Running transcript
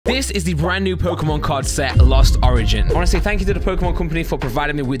This is the brand new Pokemon card set, Lost Origin. I want to say thank you to the Pokemon company for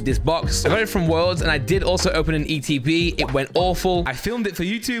providing me with this box. I got it from Worlds, and I did also open an ETB. It went awful. I filmed it for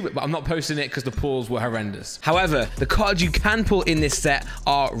YouTube, but I'm not posting it because the pulls were horrendous. However, the cards you can pull in this set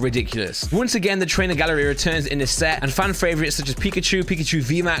are ridiculous. Once again, the trainer gallery returns in this set, and fan favorites such as Pikachu, Pikachu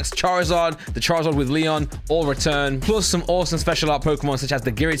VMAX, Charizard, the Charizard with Leon all return, plus some awesome special art Pokemon such as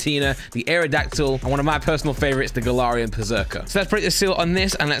the Giratina, the Aerodactyl, and one of my personal favorites, the Galarian Berserker. So let's break the seal on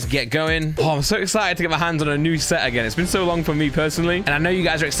this and let's get going. Oh, I'm so excited to get my hands on a new set again. It's been so long for me personally, and I know you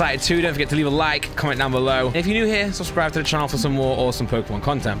guys are excited too. Don't forget to leave a like, comment down below. And if you're new here, subscribe to the channel for some more awesome Pokemon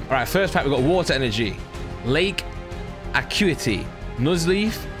content. All right, first pack, we've got Water Energy, Lake Acuity,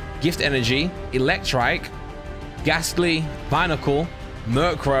 Nuzleaf, Gift Energy, Electrike, Ghastly, Binacle,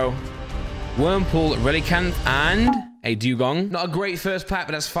 Murkrow, Wurmple, Relicanth, and a Dugong. Not a great first pack,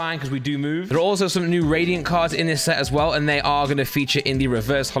 but that's fine because we do move. There are also some new Radiant cards in this set as well, and they are going to feature in the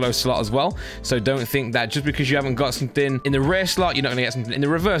reverse holo slot as well. So don't think that just because you haven't got something in the rare slot, you're not going to get something in the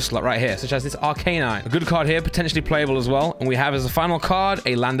reverse slot right here, such as this Arcanine. A good card here, potentially playable as well. And we have as a final card,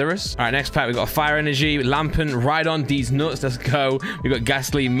 a Landorus. All right, next pack, we've got Fire Energy, Lampent, Rhydon, D's Nuts. Let's go. We've got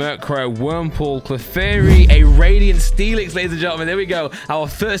Ghastly, Murkrow, Wurmple, Clefairy, a Radiant Steelix, ladies and gentlemen. There we go. Our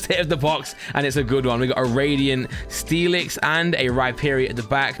first hit of the box, and it's a good one. We got a Radiant Steelix and a Rhyperior at the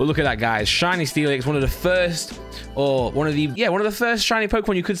back. But look at that, guys. Shiny Steelix, one of the first, or one of the first shiny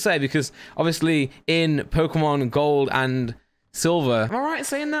Pokemon you could say, because obviously in Pokemon Gold and Silver, am I right in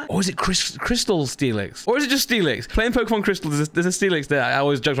saying that? Or is it Crystal Steelix? Or is it just Steelix? Playing Pokemon Crystal, there's a Steelix there. I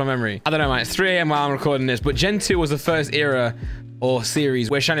always judge my memory. I don't know, man. It's 3 AM while I'm recording this, but Gen 2 was the first era or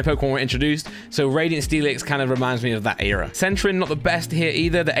series where shiny Pokemon were introduced, so Radiant Steelix kind of reminds me of that era. Centering, not the best here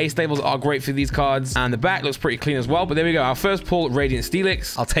either. The Ace labels are great for these cards, and the back looks pretty clean as well, but there we go. Our first pull, Radiant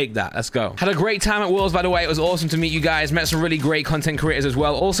Steelix. I'll take that. Let's go. Had a great time at Worlds, by the way. It was awesome to meet you guys. Met some really great content creators as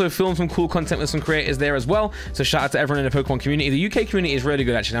well. Also filmed some cool content with some creators there as well, so shout out to everyone in the Pokemon community. The UK community is really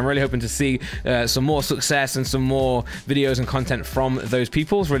good, actually. I'm really hoping to see some more success and some more videos and content from those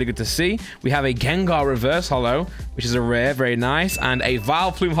people. It's really good to see. We have a Gengar reverse holo, which is a rare, very nice, and a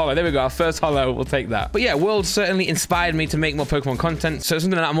Vileplume holo. There we go, our first holo. We'll take that. But yeah, World certainly inspired me to make more Pokemon content, so it's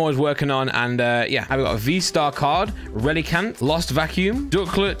something that I'm always working on. And yeah, I've got a V-Star card, Relicanth, Lost Vacuum,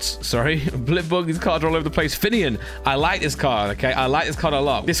 Ducklet, sorry, Blipbug. These cards are all over the place. Finian, I like this card, okay? I like this card a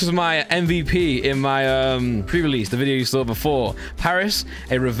lot. This was my MVP in my pre-release, the video you saw before. Paris,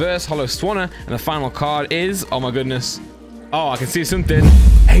 a reverse holo Swanna, and the final card is, oh my goodness, oh, I can see something.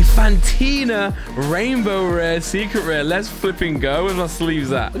 A Fantina Rainbow Rare, Secret Rare. Let's flipping go. Where's my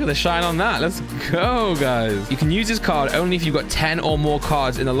sleeves at? Look at the shine on that. Let's go, guys. You can use this card only if you've got 10 or more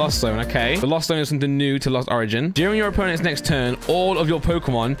cards in the Lost Zone, okay? The Lost Zone is something new to Lost Origin. During your opponent's next turn, all of your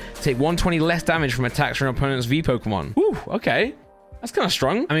Pokemon take 120 less damage from attacks from your opponent's V Pokemon. Whew, okay. That's kind of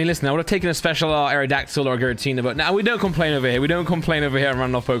strong. I mean, listen, I would have taken a special Aerodactyl or a Giratina, but now we don't complain over here. We don't complain over here on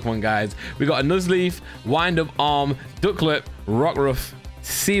Randolph Pokemon, guys. We got a Nuzleaf, Wind-Up Arm, Ducklet, Rockruff,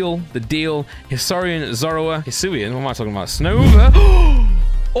 Seal, the Deal, Hisuian, Zorua, Hisuian, what am I talking about? Snover.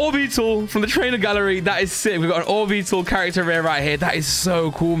 Orbeetle from the trainer gallery. That is sick. We've got an Orbeetle character rare right here. That is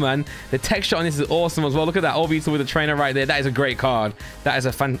so cool, man. The texture on this is awesome as well. Look at that Orbeetle with the trainer right there. That is a great card. That is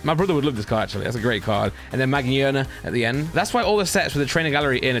a fan. My brother would love this card, actually. That's a great card. And then Magniona at the end. That's why all the sets with the trainer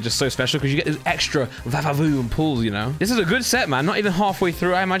gallery in are just so special, because you get those extra Vavavoom pulls, you know. This is a good set, man. Not even halfway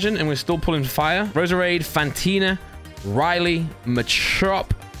through, I imagine, and we're still pulling fire. Roserade, Fantina, Riley, Machop,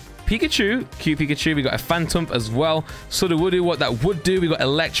 Pikachu, cute Pikachu. We got a Phantump as well. Sudowoodo, what that would do. We got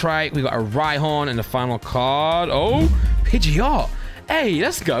Electrike. We got a Rhyhorn, and the final card. Oh, Pidgeot. Hey,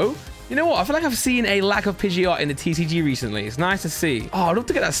 let's go. You know what? I feel like I've seen a lack of Pidgeot in the TCG recently. It's nice to see. Oh, I'd love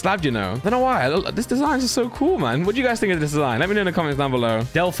to get that slabbed, you know. I don't know why. This design is so cool, man. What do you guys think of this design? Let me know in the comments down below.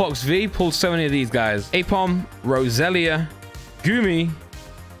 Delphox V pulled so many of these guys. Apom, Roselia, Goomy,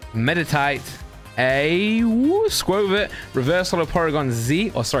 Meditite, a Squovit, reverse holo Porygon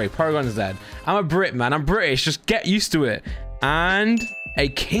Z, or sorry, Porygon Z. I'm a Brit, man. I'm British. Just get used to it. And a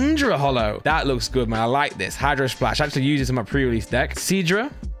Kingdra holo. That looks good, man. I like this. Hydro Splash. I actually use this in my pre-release deck.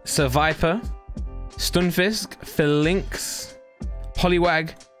 Seadra, Surviper, Stunfisk, Phalanx,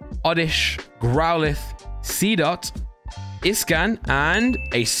 Poliwag, Oddish, Growlithe, Seedot, Iscan, and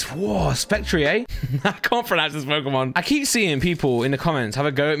a Spectrier. I can't pronounce this Pokemon. I keep seeing people in the comments have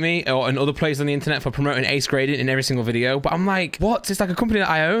a go at me or in other places on the internet for promoting Ace Gradient in every single video, but I'm like, what? It's like a company that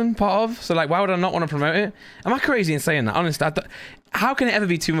I own part of, so like, why would I not want to promote it? Am I crazy in saying that? Honestly, how can it ever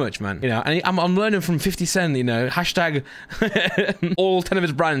be too much, man? You know, and I'm learning from 50 Cent, you know, hashtag all 10 of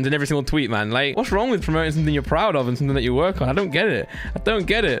his brands in every single tweet, man. Like, what's wrong with promoting something you're proud of and something that you work on? I don't get it. I don't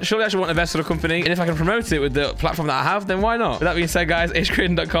get it. Surely I should want to invest in a company, and if I can promote it with the platform that I have, then why not? With that being said, guys,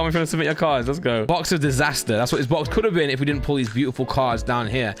 hcreating.com if you want to submit your cards. Let's go. Box of disaster. That's what this box could have been if we didn't pull these beautiful cards down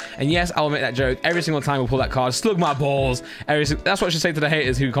here. And yes, I'll make that joke every single time we pull that card. Slug my balls. That's what I should say to the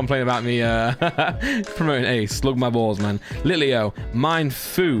haters who complain about me promoting Ace. Slug my balls, man. Litleo, Mind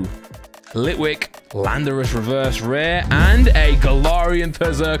Fu, Litwick, Landorus reverse rare, and a Galarian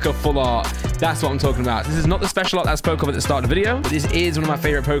Berserker full art. That's what I'm talking about. This is not the special art that I spoke of at the start of the video, but this is one of my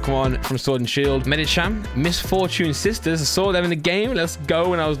favorite Pokemon from Sword and Shield. Medicham, Misfortune Sisters. I saw them in the game. Let's go.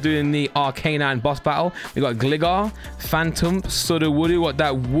 When I was doing the Arcanine boss battle, we got Gligar, Phantom, Sudowoodo, what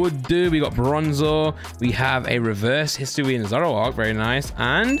that would do. We got Bronzor. We have a reverse Hisuian Zoroark, very nice,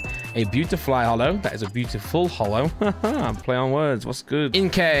 and a Beautifly holo. That is a beautiful holo. Play on words. What's good?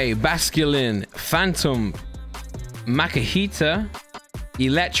 Inkay, Basculin, Phantom, Makahita,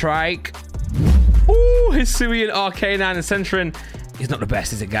 Electrike. Ooh, Hisuian, Arcanine, and Centrin is not the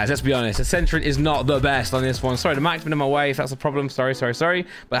best, is it, guys? Let's be honest. The Centrin is not the best on this one. Sorry, the mic's been in my way. If that's a problem, sorry.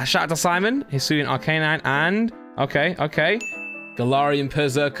 But shout out to Simon, Hisuian, Arcanine, and okay, Galarian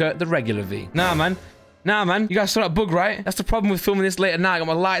Berserker, the regular V. Nah, man. You guys saw that bug, right? That's the problem with filming this late at night. I got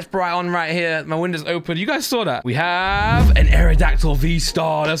my lights bright on right here. My window's open. You guys saw that? We have an Aerodactyl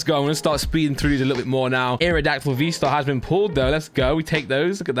V-Star. Let's go. I'm going to start speeding through these a little bit more now. Aerodactyl V-Star has been pulled, though. Let's go. We take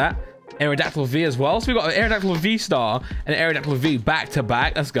those. Look at that. Aerodactyl V as well. So we've got an Aerodactyl V-Star and an Aerodactyl V back to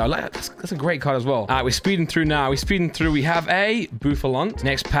back. Let's go. That's a great card as well. All right, we're speeding through now. We have a Bouffalont.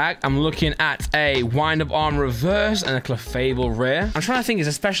 Next pack, I'm looking at a Wind-Up Arm reverse and a Clefable rare. I'm trying to think, is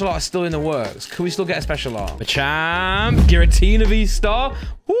a special art still in the works? Could we still get a special art? Machamp, Giratina V-Star.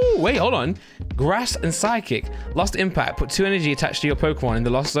 Ooh, wait, hold on. Grass and Psychic. Lost Impact. Put 2 energy attached to your Pokemon in the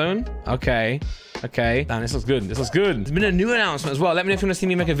Lost Zone. Okay. Damn, this looks good. There's been a new announcement as well. Let me know if you want to see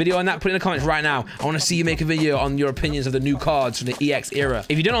me make a video on that. Put it in the comments right now. I want to see you make a video on your opinions of the new cards from the EX era.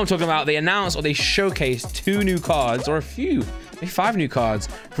 If you don't know what I'm talking about, they announced or they showcased 2 new cards, or a few, maybe 5 new cards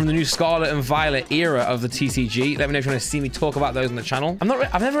from the new Scarlet and Violet era of the TCG. Let me know if you want to see me talk about those on the channel.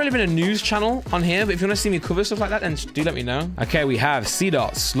 I've never really been a news channel on here, but if you want to see me cover stuff like that, then do let me know. Okay, we have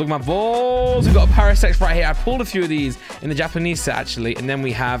Seedots. Look at my balls. We've got a Parasect right here. I pulled a few of these in the Japanese set, actually, and then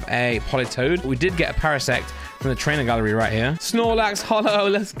we have a Politoed. We did get a Parasect from the trainer gallery right here. Snorlax holo,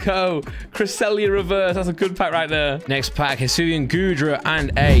 let's go. Cresselia reverse, that's a good pack right there. Next pack, Hisuian Goodra and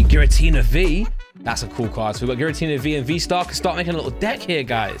a Giratina V. That's a cool card. So we've got Giratina V and V-Star. Can start making a little deck here,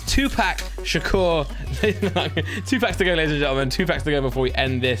 guys. 2-pack Shakur. 2 packs to go, ladies and gentlemen. 2 packs to go before we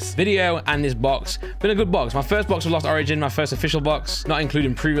end this video and this box. Been a good box. My first box was Lost Origin, my first official box. Not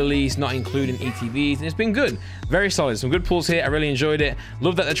including pre-release, not including ETBs. And it's been good. Very solid. Some good pulls here. I really enjoyed it.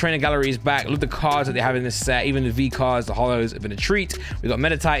 Love that the trainer gallery is back. Love the cards that they have in this set. Even the V cards, the holos have been a treat. We've got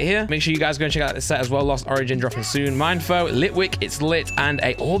Meditite here. Make sure you guys go and check out this set as well. Lost Origin dropping soon. Mindfo, Litwick, it's lit, and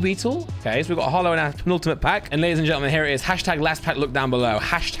a Orbeetle. Okay, so we've got a holo in our penultimate pack. And ladies and gentlemen, here it is. Hashtag last pack look down below.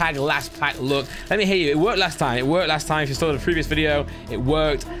 Hashtag last pack look. Let me hear you. It worked last time. It worked last time. If you saw the previous video, it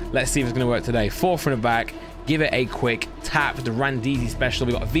worked. Let's see if it's going to work today. 4 from the back. Give it a quick tap. The Randeezy special.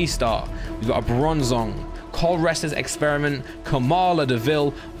 We got a V-Star. We got a Bronzong. Colrester's Experiment. Kamala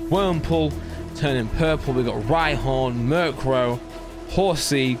DeVille. Wurmple. Turning purple. We got Rhyhorn. Murkrow.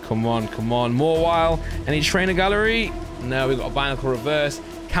 Horsey. Come on. Mawile. Any trainer gallery? No, we got a Binacle reverse.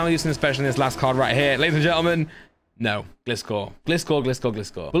 Can we do something special in this last card right here? Ladies and gentlemen, no. Gliscor.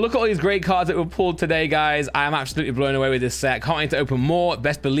 But look at all these great cards that were pulled today, guys. I am absolutely blown away with this set. Can't wait to open more.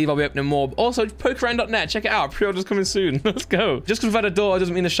 Best believe I'll be opening more. Also, Pokerand.net. Check it out. Pre-order's coming soon. Let's go. Just because we've had a door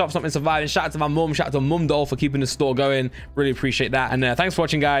doesn't mean the shop's not been surviving. Shout out to my mum. Shout out to Mum Doll for keeping the store going. Really appreciate that. And thanks for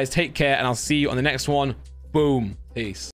watching, guys. Take care, and I'll see you on the next one. Boom. Peace.